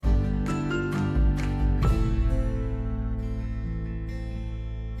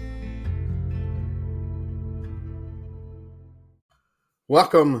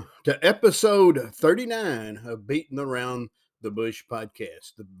Welcome to episode 39 of Beating Around the Bush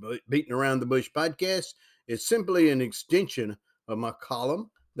podcast. Beating Around the Bush podcast is simply an extension of my column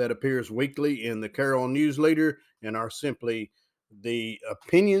that appears weekly in the Carroll News Leader and are simply the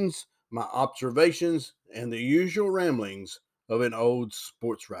opinions, my observations, and the usual ramblings of an old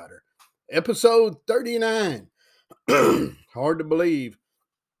sports writer. Episode 39. Hard to believe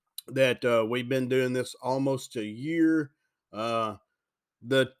that we've been doing this almost a year.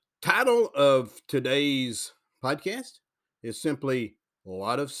 The title of today's podcast is simply A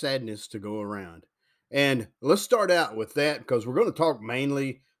Lot of Sadness to Go Around. And let's start out with that because we're going to talk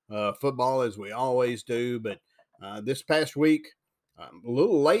mainly football as we always do. But this past week, I'm a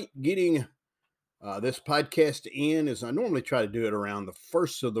little late getting this podcast in, as I normally try to do it around the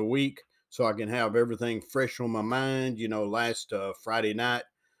first of the week so I can have everything fresh on my mind. You know, last Friday night,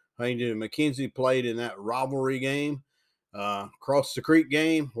 Huntingdon and McKenzie played in that rivalry game. Cross the creek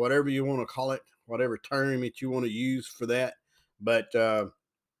game, whatever you want to call it, whatever term that you want to use for that. But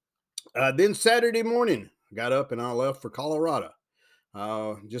then Saturday morning, I got up and I left for Colorado.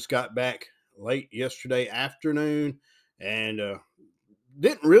 Just got back late yesterday afternoon and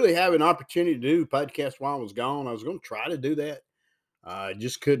didn't really have an opportunity to do podcast while I was gone. I was going to try to do that. I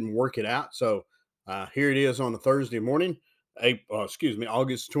just couldn't work it out. So here it is on a Thursday morning.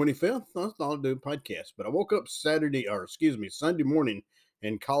 August 25th. I thought I'd do a podcast, but I woke up Sunday morning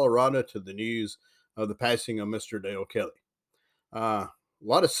in Colorado to the news of the passing of Mr. Dale Kelly. A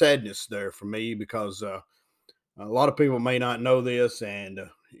lot of sadness there for me because a lot of people may not know this, and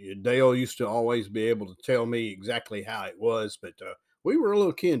Dale used to always be able to tell me exactly how it was, but we were a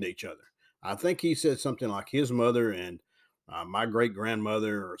little kin to each other. I think he said something like his mother and my great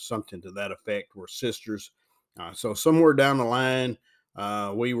grandmother or something to that effect were sisters. So somewhere down the line,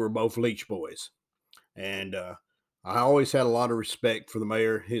 we were both Leach boys. And I always had a lot of respect for the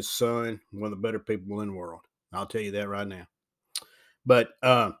mayor, his son, one of the better people in the world. I'll tell you that right now. But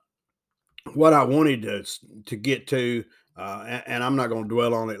what I wanted to get to, and I'm not going to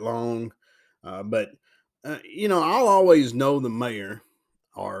dwell on it long, but, I'll always know the mayor,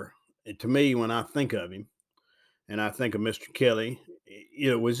 or to me, when I think of him, and I think of Mr. Kelly,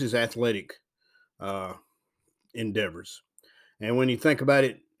 it was his athletic uh, endeavors. And when you think about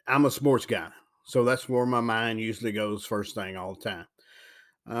it, I'm a sports guy. So that's where my mind usually goes first thing all the time.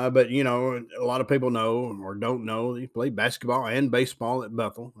 But, a lot of people know or don't know he played basketball and baseball at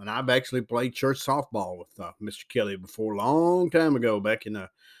Bethel. And I've actually played church softball with Mr. Kelly before, a long time ago, back in the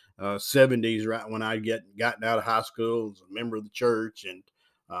 70s, right when I gotten out of high school as a member of the church. And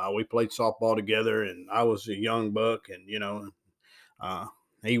we played softball together. And I was a young buck. And,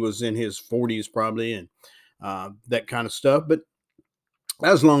 he was in his 40s probably. And that kind of stuff. But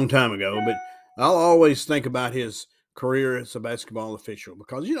that was a long time ago, but I'll always think about his career as a basketball official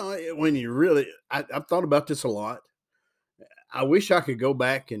because, when you really, I've thought about this a lot. I wish I could go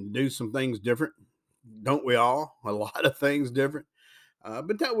back and do some things different. Don't we all? A lot of things different.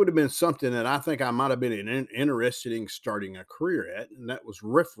 But that would have been something that I think I might have been interested in starting a career at, and that was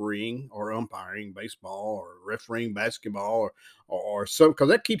refereeing or umpiring baseball or refereeing basketball or some, because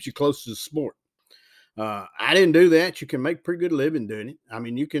that keeps you close to the sport. I didn't do that. You can make pretty good living doing it. I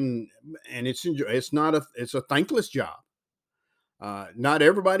mean, you can, and it's a thankless job. Not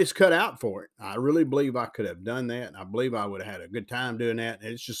everybody's cut out for it. I really believe I could have done that. I believe I would have had a good time doing that.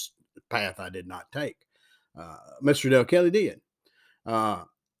 It's just a path I did not take. Mr. Dale Kelly did.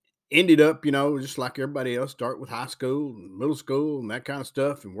 Ended up, just like everybody else, start with high school and middle school and that kind of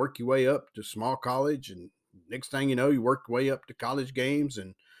stuff and work your way up to small college. And next thing you know, you work your way up to college games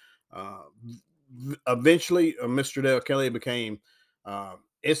and, eventually, Mr. Dale Kelly became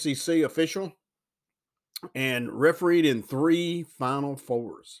SEC official and refereed in 3 Final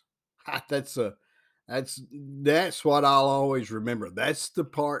Fours. That's what I'll always remember. That's the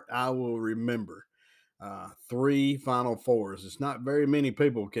part I will remember. 3 Final Fours. It's not very many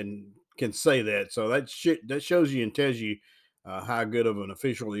people can say that. So that shows you and tells you how good of an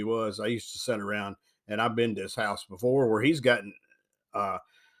official he was. I used to sit around, and I've been to his house before where he's gotten.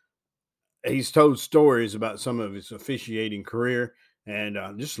 He's told stories about some of his officiating career, and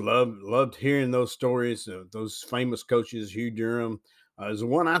just loved hearing those stories. Those famous coaches, Hugh Durham, is the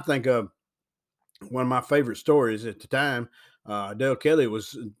one I think of. One of my favorite stories at the time. Dale Kelly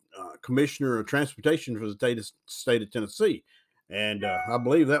was commissioner of transportation for the state of Tennessee, and I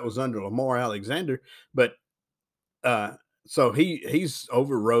believe that was under Lamar Alexander. But so he's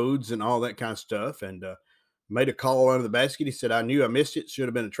over roads and all that kind of stuff, and made a call under the basket. He said, "I knew I missed it. Should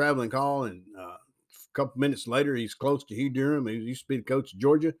have been a traveling call." And a couple minutes later, he's close to Hugh Durham. He used to be the coach of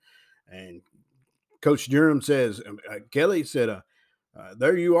Georgia. And Coach Durham says, Kelly said,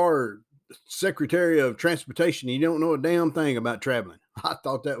 There you are, Secretary of Transportation. You don't know a damn thing about traveling. I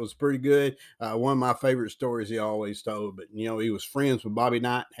thought that was pretty good. One of my favorite stories he always told. But he was friends with Bobby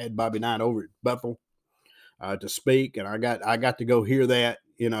Knight. Had Bobby Knight over at Bethel to speak, and I got to go hear that.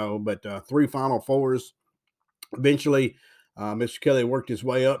 But 3 Final Fours. Eventually, Mr. Kelly worked his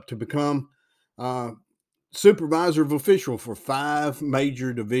way up to become uh, supervisor of official for 5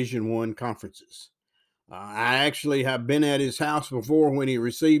 major Division I conferences. I actually have been at his house before when he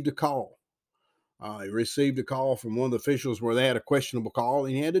received a call. He received a call from one of the officials where they had a questionable call,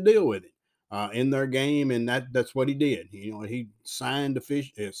 and he had to deal with it in their game, and that's what he did. He signed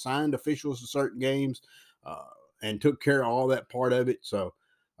officials to certain games uh, and took care of all that part of it. So,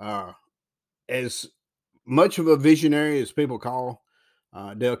 as much of a visionary as people call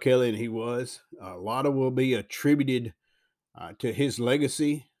Dale Kelly, and he was, a lot of will be attributed to his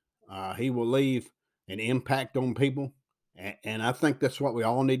legacy. He will leave an impact on people, and I think that's what we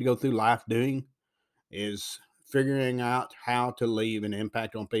all need to go through life doing, is figuring out how to leave an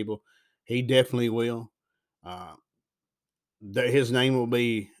impact on people. He definitely will. Uh, his name will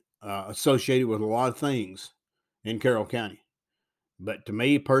be associated with a lot of things in Carroll County. But to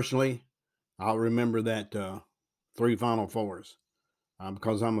me personally, I'll remember that 3 Final Fours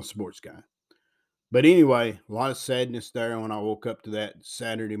because I'm a sports guy. But anyway, a lot of sadness there when I woke up to that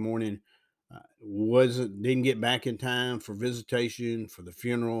Saturday morning. Didn't get back in time for visitation for the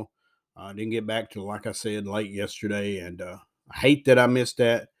funeral. Didn't get back to, like I said, late yesterday, and I hate that I missed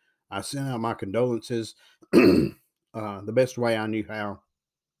that. I sent out my condolences the best way I knew how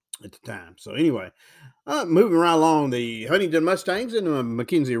at the time. So anyway, moving right along, the Huntingdon Mustangs and the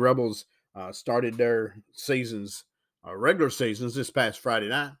McKenzie Rebels started their seasons, regular seasons, this past Friday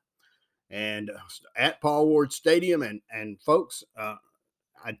night, and at Paul Ward Stadium. And folks, I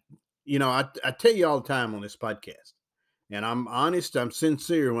I tell you all the time on this podcast, and I'm honest, I'm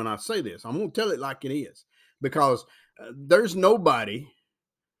sincere when I say this. I'm going to tell it like it is, because there's nobody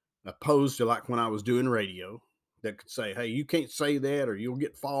opposed to, like when I was doing radio, that could say, hey, you can't say that or you'll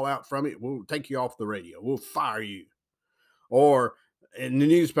get fallout from it. We'll take you off the radio. We'll fire you. Or in the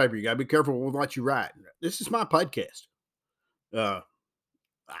newspaper, you got to be careful with what you write. This is my podcast. Uh,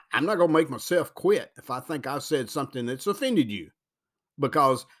 I'm not going to make myself quit if I think I've said something that's offended you,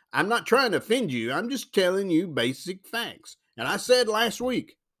 because I'm not trying to offend you. I'm just telling you basic facts. And I said last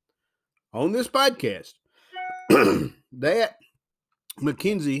week on this podcast that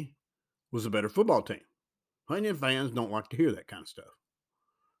McKenzie was a better football team. Huntington fans don't like to hear that kind of stuff,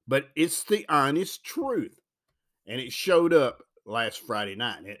 but it's the honest truth. And it showed up last Friday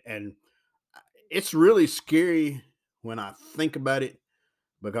night. And it's really scary when I think about it,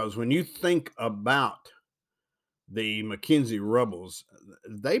 because when you think about the McKenzie Rebels,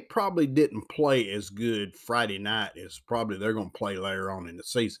 they probably didn't play as good Friday night as probably they're going to play later on in the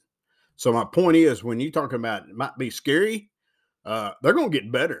season. So my point is, when you talking about it might be scary, they're going to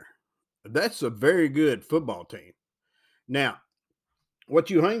get better. That's a very good football team. Now, what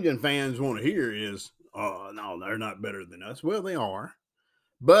you Huntington fans want to hear is, oh, no, they're not better than us. Well, they are.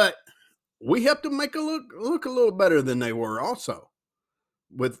 But we have to make a look a little better than they were also.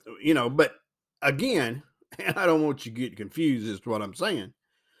 But again, and I don't want you to get confused as to what I'm saying,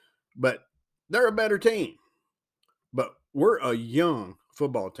 but they're a better team. But we're a young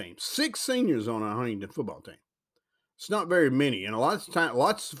football team. 6 seniors on our Huntington football team. It's not very many. And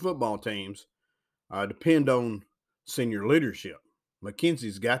lots of football teams depend on senior leadership.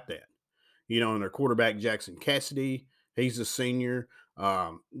 McKenzie's got that. And their quarterback, Jackson Cassidy, he's a senior.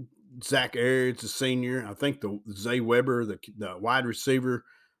 Zach Aird's a senior. I think the Zay Weber, the wide receiver,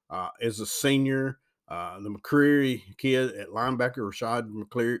 is a senior. The McCreary kid at linebacker, Rashad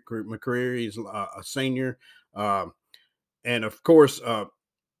McCreary, is a senior. And of course,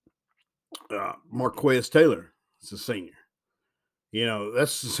 Marquez Taylor is a senior.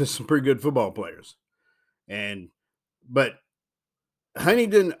 That's just some pretty good football players. But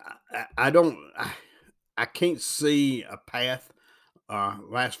Huntington, I can't see a path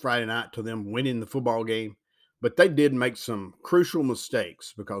last Friday night to them winning the football game, but they did make some crucial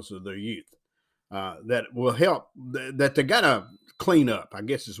mistakes because of their youth that will help, that they got to clean up, I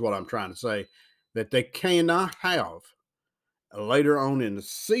guess is what I'm trying to say, that they cannot have later on in the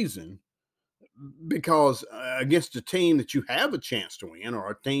season, because against a team that you have a chance to win,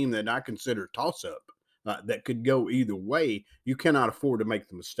 or a team that I consider a toss-up that could go either way, you cannot afford to make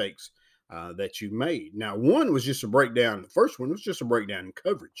the mistakes that you made. Now, one was just a breakdown. The first one was just a breakdown in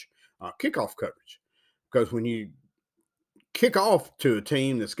coverage, kickoff coverage. Because when you kick off to a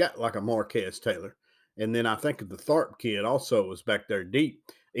team that's got like a Marquez Taylor, and then I think the Tharp kid also was back there deep,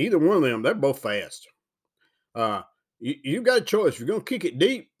 either one of them, they're both fast. you've got a choice. If you're going to kick it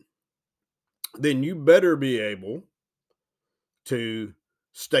deep, then you better be able to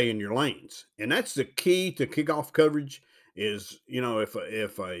stay in your lanes. And that's the key to kickoff coverage is,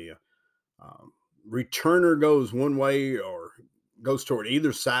 if a um, returner goes one way or goes toward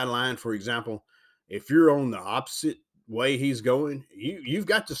either sideline, for example, if you're on the opposite way he's going, you've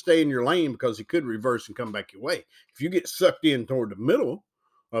got to stay in your lane because he could reverse and come back your way. If you get sucked in toward the middle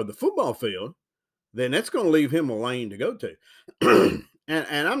of the football field, then that's going to leave him a lane to go to.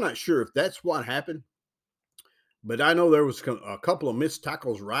 and I'm not sure if that's what happened, but I know there was a couple of missed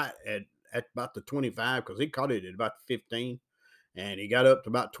tackles right at about the 25 because he caught it at about 15 and he got up to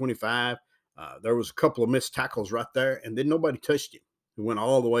about 25. There was a couple of missed tackles right there, and then nobody touched him. He went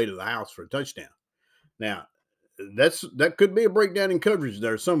all the way to the house for a touchdown. Now, that could be a breakdown in coverage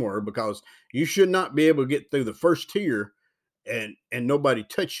there somewhere because you should not be able to get through the first tier and nobody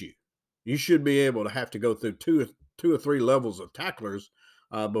touch you. You should be able to have to go through two or three levels of tacklers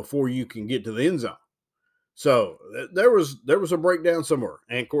before you can get to the end zone. So there was a breakdown somewhere,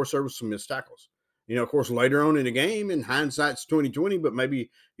 and of course there was some missed tackles. Of course, later on in the game, in hindsight's 2020, but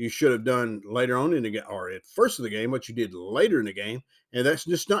maybe you should have done later on in the game or at first of the game what you did later in the game, and that's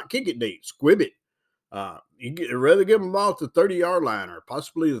just not kick it deep, squib it. You rather give them a ball at the 30-yard line or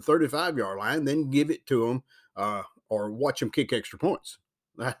possibly the 35-yard line than give it to them or watch them kick extra points.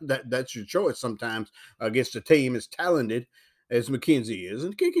 That's your choice sometimes against a team as talented as McKenzie is in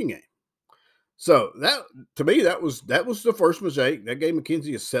the kicking game. So that to me that was the first mistake that gave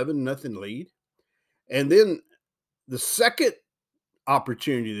McKenzie a 7-0 lead, and then the second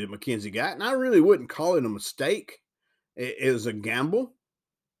opportunity that McKenzie got, and I really wouldn't call it a mistake, it was a gamble,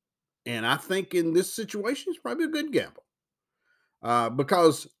 and I think in this situation it's probably a good gamble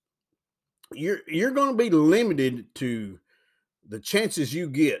because you're going to be limited to the chances you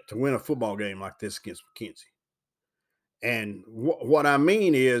get to win a football game like this against McKenzie. And what I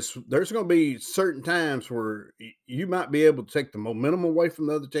mean is there's going to be certain times where you might be able to take the momentum away from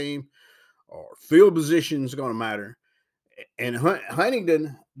the other team or field position is going to matter. And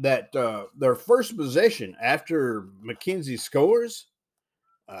Huntingdon, that their first possession after McKenzie scores,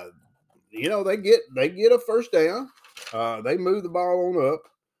 they get a first down. They move the ball on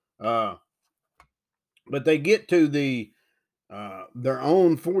up, but they get to their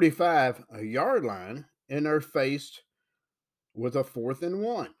own 45-yard line, and they're faced with a 4th and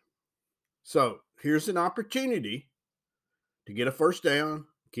 1. So here's an opportunity to get a first down,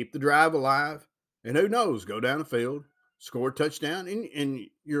 keep the drive alive, and who knows, go down the field, score a touchdown, and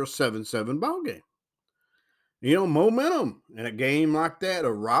you're a 7-7 ball game. Momentum in a game like that,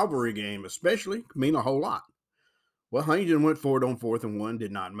 a rivalry game especially, can mean a whole lot. Well, Huntingdon went for it on 4th and 1,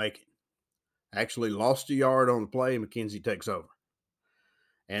 did not make it. Actually lost a yard on the play, and McKenzie takes over.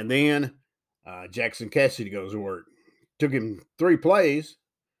 And then Jackson Cassidy goes to work. Took him 3 plays,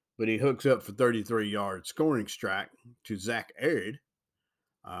 but he hooks up for 33-yard scoring strike to Zach Arid,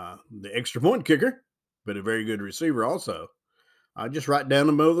 the extra point kicker, but a very good receiver also. Just right down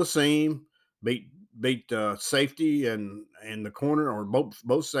the middle of the seam, beat safety and the corner, or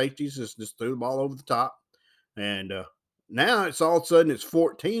both safeties, just threw the ball over the top. And now it's all of a sudden it's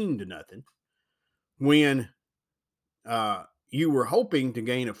 14-0 when you were hoping to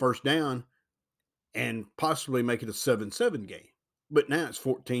gain a first down and possibly make it a 7-7 game. But now it's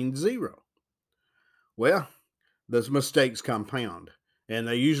 14-0. Well, those mistakes compound, and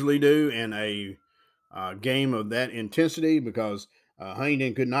they usually do in a game of that intensity because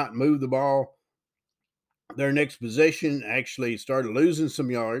Huntingdon could not move the ball. Their next possession actually started losing some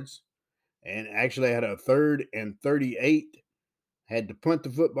yards and actually had a 3rd and 38, had to punt the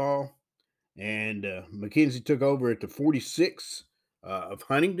football, and McKenzie took over at the 46 of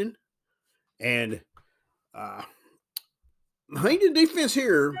Huntingdon. And Huntingdon defense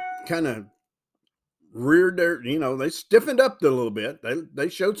here kind of reared their, they stiffened up a little bit. They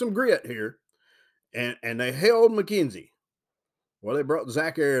showed some grit here, and they held McKenzie. Well, they brought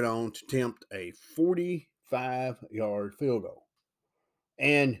Zach Arid on to attempt a 45-yard field goal.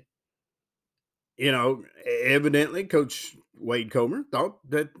 And, evidently Coach Wade Comer thought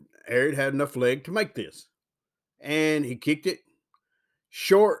that Arid had enough leg to make this. And he kicked it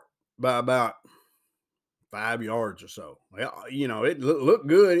short by about 5 yards or so. Well, it looked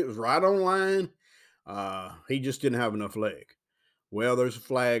good. It was right on line. He just didn't have enough leg. Well, there's a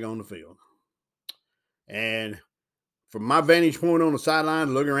flag on the field. And from my vantage point on the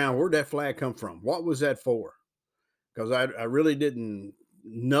sideline, looking around, where'd that flag come from? What was that for? Because I really didn't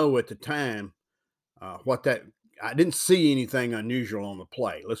know at the time I didn't see anything unusual on the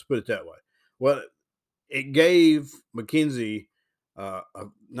play. Let's put it that way. Well, it gave McKenzie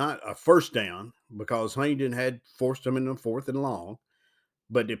not a first down because Huntingdon had forced them in the 4th and long,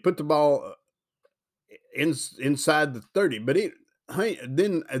 but they put the ball inside the 30. But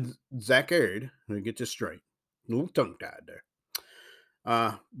then Zach Aird, let me get this straight, a little tongue tied there.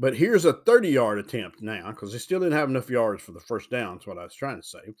 But here's a 30-yard attempt now because they still didn't have enough yards for the first down. That's what I was trying to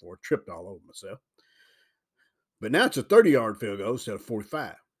say before I tripped all over myself. But now it's a 30-yard field goal instead of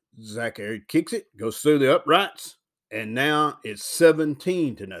 45. Zach Aird kicks it, goes through the uprights, and now it's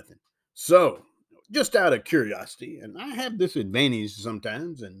 17-0. So, just out of curiosity, and I have this advantage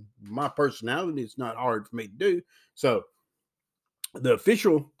sometimes, and my personality, it's not hard for me to do. So, the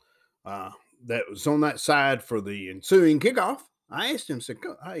official that was on that side for the ensuing kickoff, I asked him, said,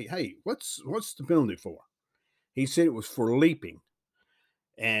 hey, what's the penalty for? He said it was for leaping.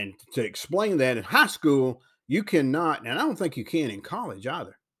 And to explain that, in high school, you cannot, and I don't think you can in college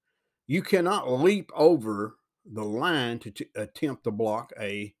either, you cannot leap over the line to attempt to block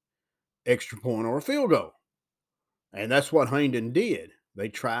a extra point or a field goal. And that's what Huntingdon did. They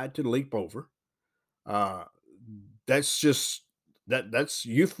tried to leap over. That's just that's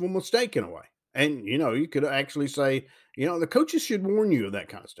youthful mistake in a way. And you could actually say, the coaches should warn you of that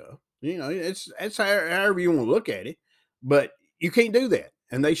kind of stuff. It's however you want to look at it, but you can't do that,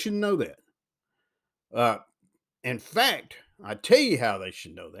 and they should know that. In fact, I tell you how they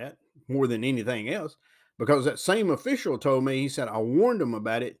should know that more than anything else, because that same official told me, he said, I warned them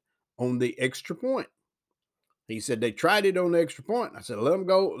about it on the extra point. He said they tried it on the extra point. I said, let them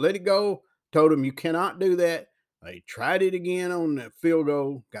go, let it go. Told them you cannot do that. They tried it again on the field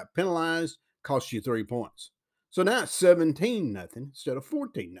goal, got penalized, cost you 3 points. So now it's 17-0 instead of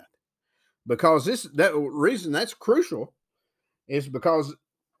 14-0. Because that reason that's crucial is because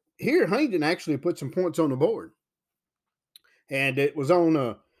here Huntingdon actually put some points on the board. And it was on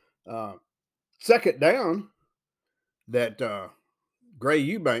a second down that Gray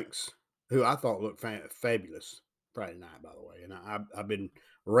Eubanks, who I thought looked fabulous Friday night, by the way. And I've been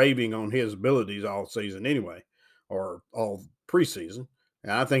raving on his abilities all season anyway, or all preseason.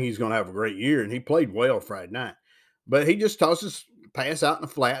 And I think he's going to have a great year. And he played well Friday night. But he just tosses pass out in the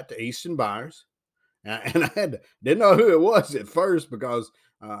flat to Easton Byers. And I didn't know who it was at first because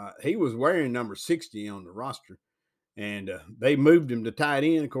he was wearing number 60 on the roster. And they moved him to tight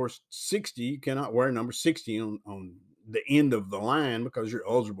end. Of course, 60, you cannot wear number 60 on the end of the line because you're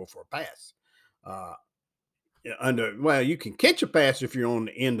eligible for a pass. You can catch a pass if you're on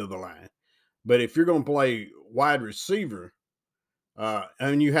the end of the line. But if you're going to play wide receiver,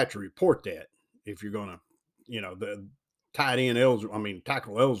 and you have to report that if you're going to, the tight end eligible,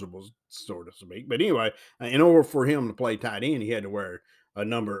 tackle eligible, so to speak. But anyway, in order for him to play tight end, he had to wear a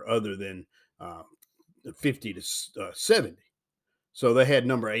number other than 50 to 70. So they had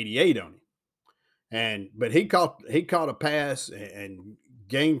number 88 on him. But he caught a pass and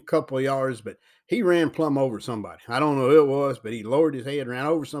gained a couple of yards, but he ran plumb over somebody. I don't know who it was, but he lowered his head, ran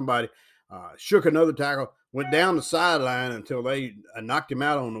over somebody, shook another tackle, went down the sideline until they knocked him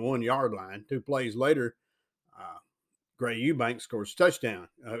out on the 1 yard line. 2 plays later, Gray Eubanks scores a touchdown.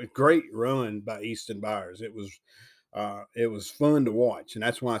 Great run by Easton Byers. It was fun to watch. And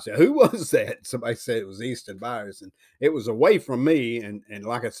that's why I said, who was that? Somebody said it was Easton Byers. And it was away from me. And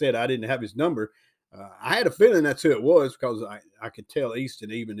like I said, I didn't have his number. I had a feeling that's who it was because I could tell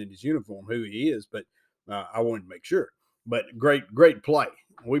Easton, even in his uniform, who he is. But I wanted to make sure. But great play.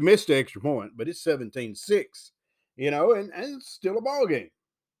 We missed the extra point, but it's 17-6, and it's still a ball game.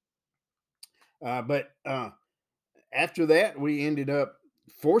 But after that, we ended up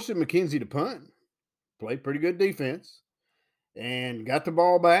forcing McKenzie to punt. Played pretty good defense and got the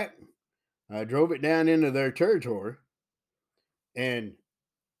ball back. Drove it down into their territory and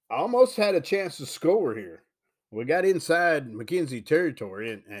almost had a chance to score here. We got inside McKenzie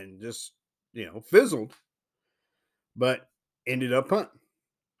territory and just, fizzled, but ended up punting.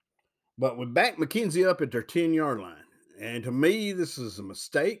 But we backed McKenzie up at their 10-yard line. And to me, this is a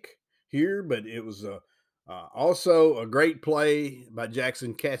mistake here, but it was also a great play by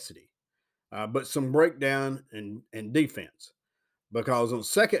Jackson Cassidy. But some breakdown in defense. Because on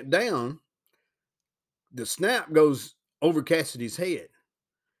second down, the snap goes over Cassidy's head.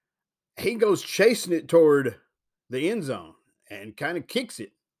 He goes chasing it toward the end zone and kind of kicks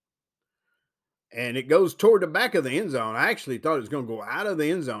it. And it goes toward the back of the end zone. I actually thought it was going to go out of the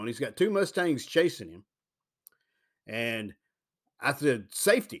end zone. He's got 2 Mustangs chasing him. And I said,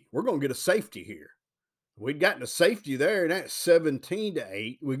 safety. We're going to get a safety here. We'd gotten a safety there, and that's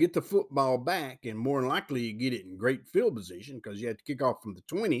 17-8. We get the football back, and more than likely you get it in great field position because you had to kick off from the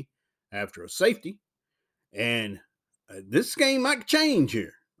 20 after a safety. And this game might change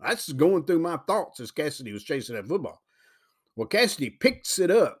here. That's going through my thoughts as Cassidy was chasing that football. Well, Cassidy picks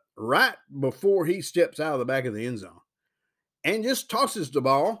it up right before he steps out of the back of the end zone and just tosses the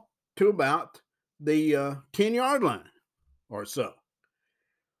ball to about the 10-yard line or so.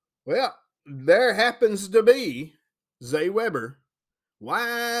 Well, there happens to be Zay Weber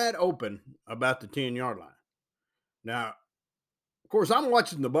wide open about the 10-yard line. Now, of course, I'm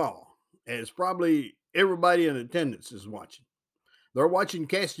watching the ball, as probably everybody in attendance is watching. They're watching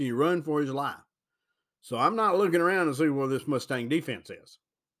Cassidy run for his life. So I'm not looking around to see where this Mustang defense is,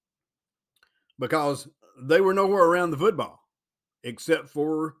 because they were nowhere around the football except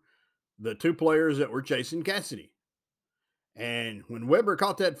for the two players that were chasing Cassidy. And when Weber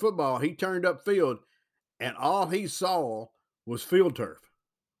caught that football, he turned upfield, and all he saw was field turf.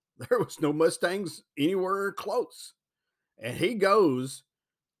 There was no Mustangs anywhere close. And he goes,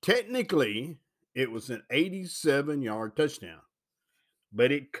 technically, it was an 87-yard touchdown,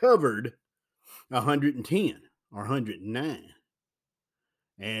 but it covered 110 or 109.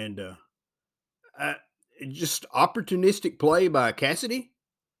 And just opportunistic play by Cassidy,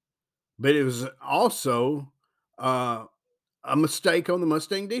 but it was also a mistake on the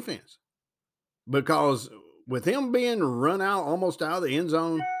Mustang defense, because with him being run out almost out of the end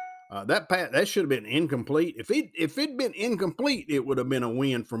zone, that should have been incomplete. If it'd been incomplete, it would have been a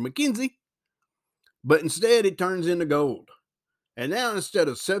win for McKenzie. But instead, it turns into gold. And now instead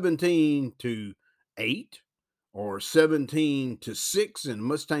of 17-8 or 17-6, and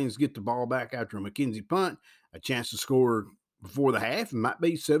Mustangs get the ball back after a McKenzie punt, a chance to score before the half, it might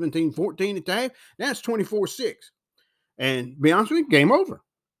be 17-14 at the half. Now it's 24-6. And to be honest with you, game over.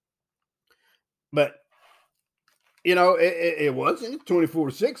 But it wasn't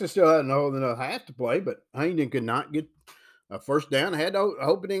 24-6. They still had another half to play, but Huntingdon could not get a first down. Had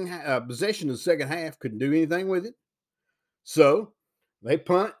opening possession in the second half, couldn't do anything with it. So they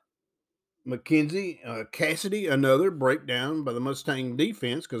punt. McKenzie, Cassidy, another breakdown by the Mustang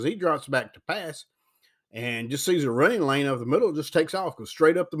defense, because he drops back to pass and just sees a running lane up the middle, just takes off, goes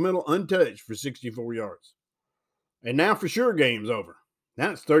straight up the middle, untouched for 64 yards. And now for sure, game's over.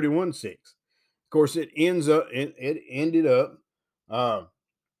 Now it's 31-6. Of course, it ended up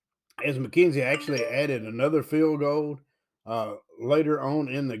as McKenzie actually added another field goal later on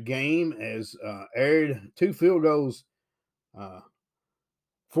in the game, as aired two field goals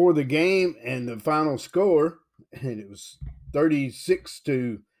for the game, and the final score, and it was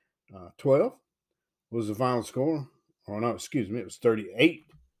 36-12 was the final score. Or no, excuse me, it was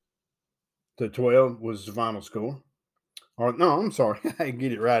 38-12 was the final score. Or no, I'm sorry, I can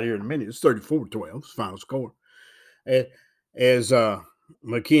get it right here in a minute. It's 34-12, final score. As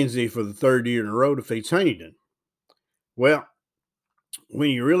McKenzie, for the third year in a row, defeats Huntingdon. Well, when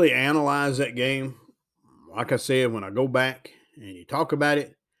you really analyze that game, like I said, when I go back and you talk about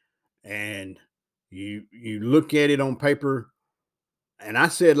it, and you look at it on paper, and I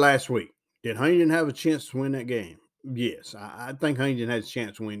said last week, did Huntingdon have a chance to win that game? Yes, I think Huntingdon has a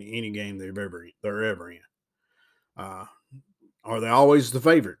chance to win any game they're ever in. Are they always the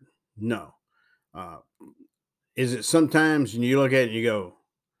favorite? No. Is it sometimes when you look at it and you go,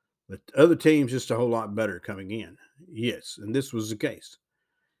 the other team's just a whole lot better coming in? Yes, and this was the case.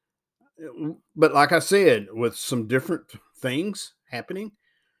 But like I said, with some different things happening,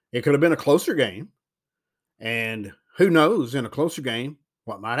 it could have been a closer game. And who knows, in a closer game,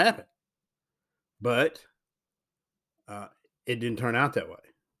 what might happen. But it didn't turn out that way.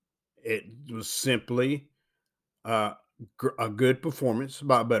 It was simply a good performance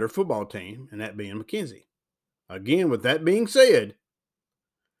by a better football team, and that being McKenzie. Again, with that being said,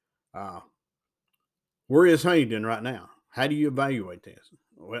 where is Huntingdon right now? How do you evaluate this?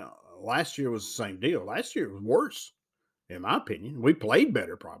 Well, last year was the same deal. Last year was worse, in my opinion. We played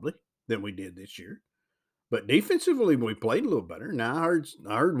better probably than we did this year. But defensively, we played a little better. Now, I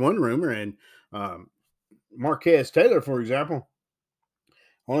heard one rumor, and Marquez Taylor, for example,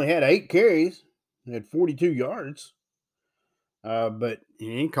 only had 8 carries, had 42 yards. But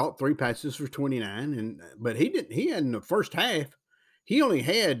he caught 3 passes for 29. But he had in the first half, he only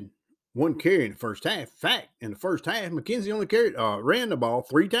had 1 carry in the first half. In fact, in the first half, McKenzie only ran the ball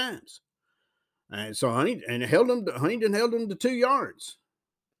 3 times. And so Huntingdon held him to 2 yards.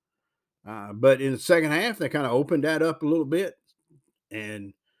 But in the second half, they kind of opened that up a little bit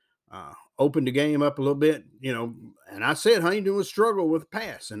and opened the game up a little bit, And I said Huntingdon would struggle with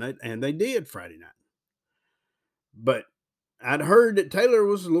pass, and they did Friday night. But I'd heard that Taylor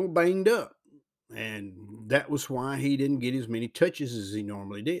was a little banged up, and that was why he didn't get as many touches as he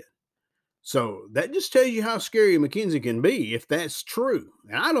normally did. So that just tells you how scary McKenzie can be if that's true.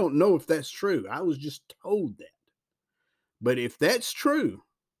 And I don't know if that's true. I was just told that. But if that's true,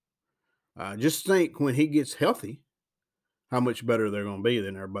 just think when he gets healthy, how much better they're going to be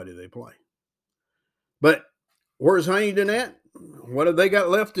than everybody they play. But where's Huntingdon at? What have they got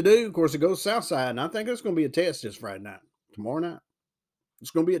left to do? Of course, it goes Southside, and I think it's going to be a test this Friday night. Tomorrow night,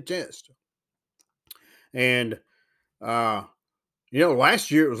 it's going to be a test. And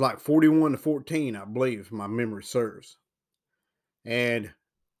last year it was like 41-14, I believe, if my memory serves. And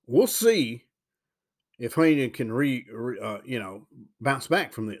we'll see if Huntingdon can bounce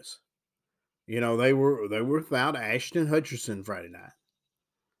back from this. They were without Ashton Hutcherson Friday night.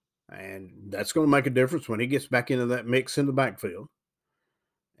 And that's going to make a difference when he gets back into that mix in the backfield.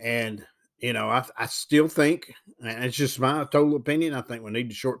 And, I still think, and it's just my total opinion, I think we need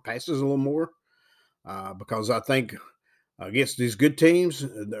to short passes a little more because I think against these good teams,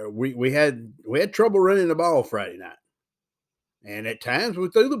 we had trouble running the ball Friday night. And at times we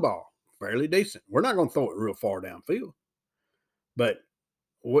threw the ball fairly decent. We're not going to throw it real far downfield. But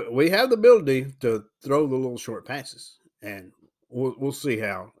we have the ability to throw the little short passes. And we'll see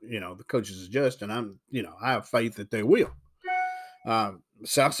how, the coaches adjust. And I have faith that they will.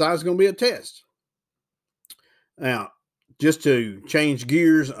 Southside is going to be a test. Now, just to change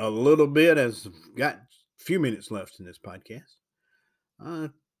gears a little bit, as I've got a few minutes left in this podcast,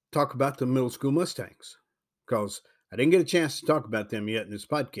 talk about the middle school Mustangs, because I didn't get a chance to talk about them yet in this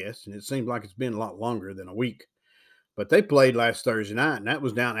podcast, and it seems like it's been a lot longer than a week. But they played last Thursday night, and that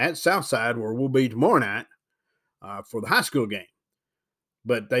was down at Southside, where we'll be tomorrow night for the high school game.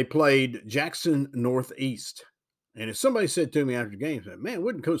 But they played Jackson Northeast. And if somebody said to me after the game, man,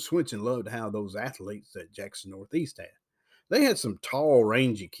 wouldn't Coach Swinson love to have those athletes that Jackson Northeast had? They had some tall,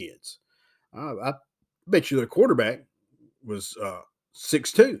 rangy kids. I bet you their quarterback was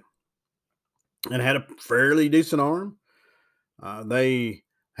 6'2" and had a fairly decent arm. They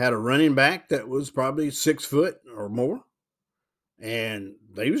had a running back that was probably 6 foot or more. And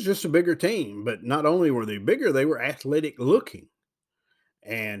they was just a bigger team. But not only were they bigger, they were athletic looking.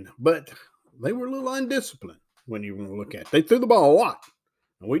 But they were a little undisciplined. When you want to look at it, they threw the ball a lot,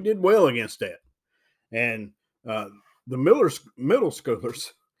 and we did well against that. And the middle schoolers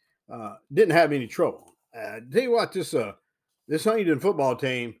didn't have any trouble. Tell you what, this Huntingdon football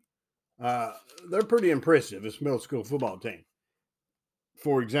team, they're pretty impressive. This middle school football team.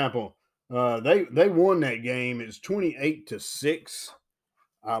 For example, they won that game. It's 28-6,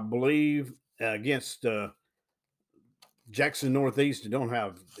 I believe, against Jackson Northeast. I don't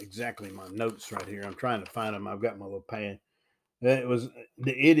have exactly my notes right here. I'm trying to find them. I've got my little pad.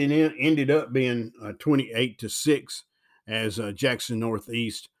 It ended up being 28-6 as Jackson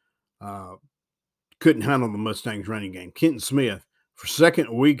Northeast couldn't handle the Mustangs running game. Kenton Smith, for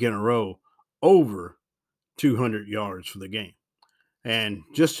second week in a row, over 200 yards for the game. And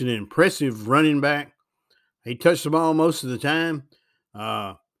just an impressive running back. He touched the ball most of the time.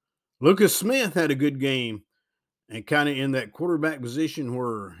 Lucas Smith had a good game. And kind of in that quarterback position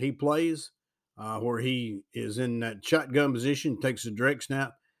where he plays, where he is in that shotgun position, takes a direct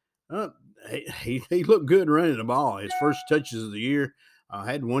snap. He looked good running the ball. His first touches of the year,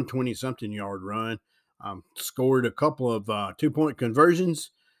 had 120-something yard run, scored a couple of 2-point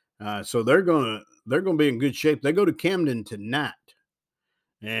conversions. So they're gonna be in good shape. They go to Camden tonight,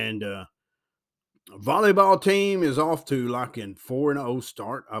 and volleyball team is off to like in 4-0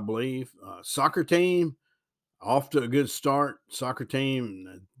 start, I believe. Soccer team. Off to a good start. Soccer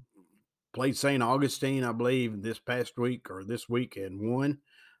team played St. Augustine, I believe, this week and won.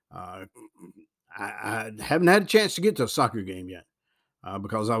 I haven't had a chance to get to a soccer game yet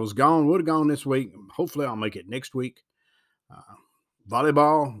because I was gone. Would have gone this week. Hopefully, I'll make it next week.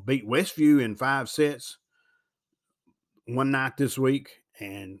 Volleyball beat Westview in 5 sets one night this week.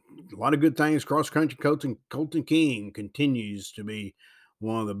 And a lot of good things. Cross-country Colton King continues to be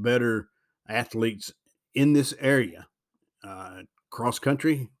one of the better athletes in this area. Cross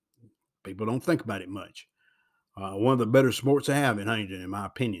country, people don't think about it much. One of the better sports I have in Huntingdon, in my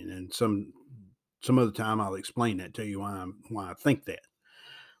opinion. And some other time I'll explain that to you why I think that.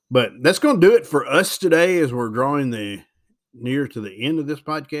 But that's going to do it for us today as we're drawing near to the end of this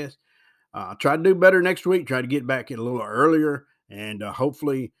podcast. I'll try to do better next week. Try to get back a little earlier and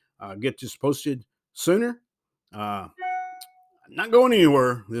hopefully get this posted sooner. Not going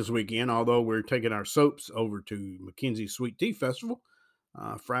anywhere this weekend, although we're taking our soaps over to McKenzie Sweet Tea Festival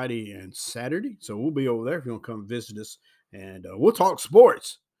Friday and Saturday. So we'll be over there if you want to come visit us. And we'll talk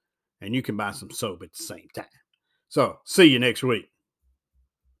sports. And you can buy some soap at the same time. So see you next week.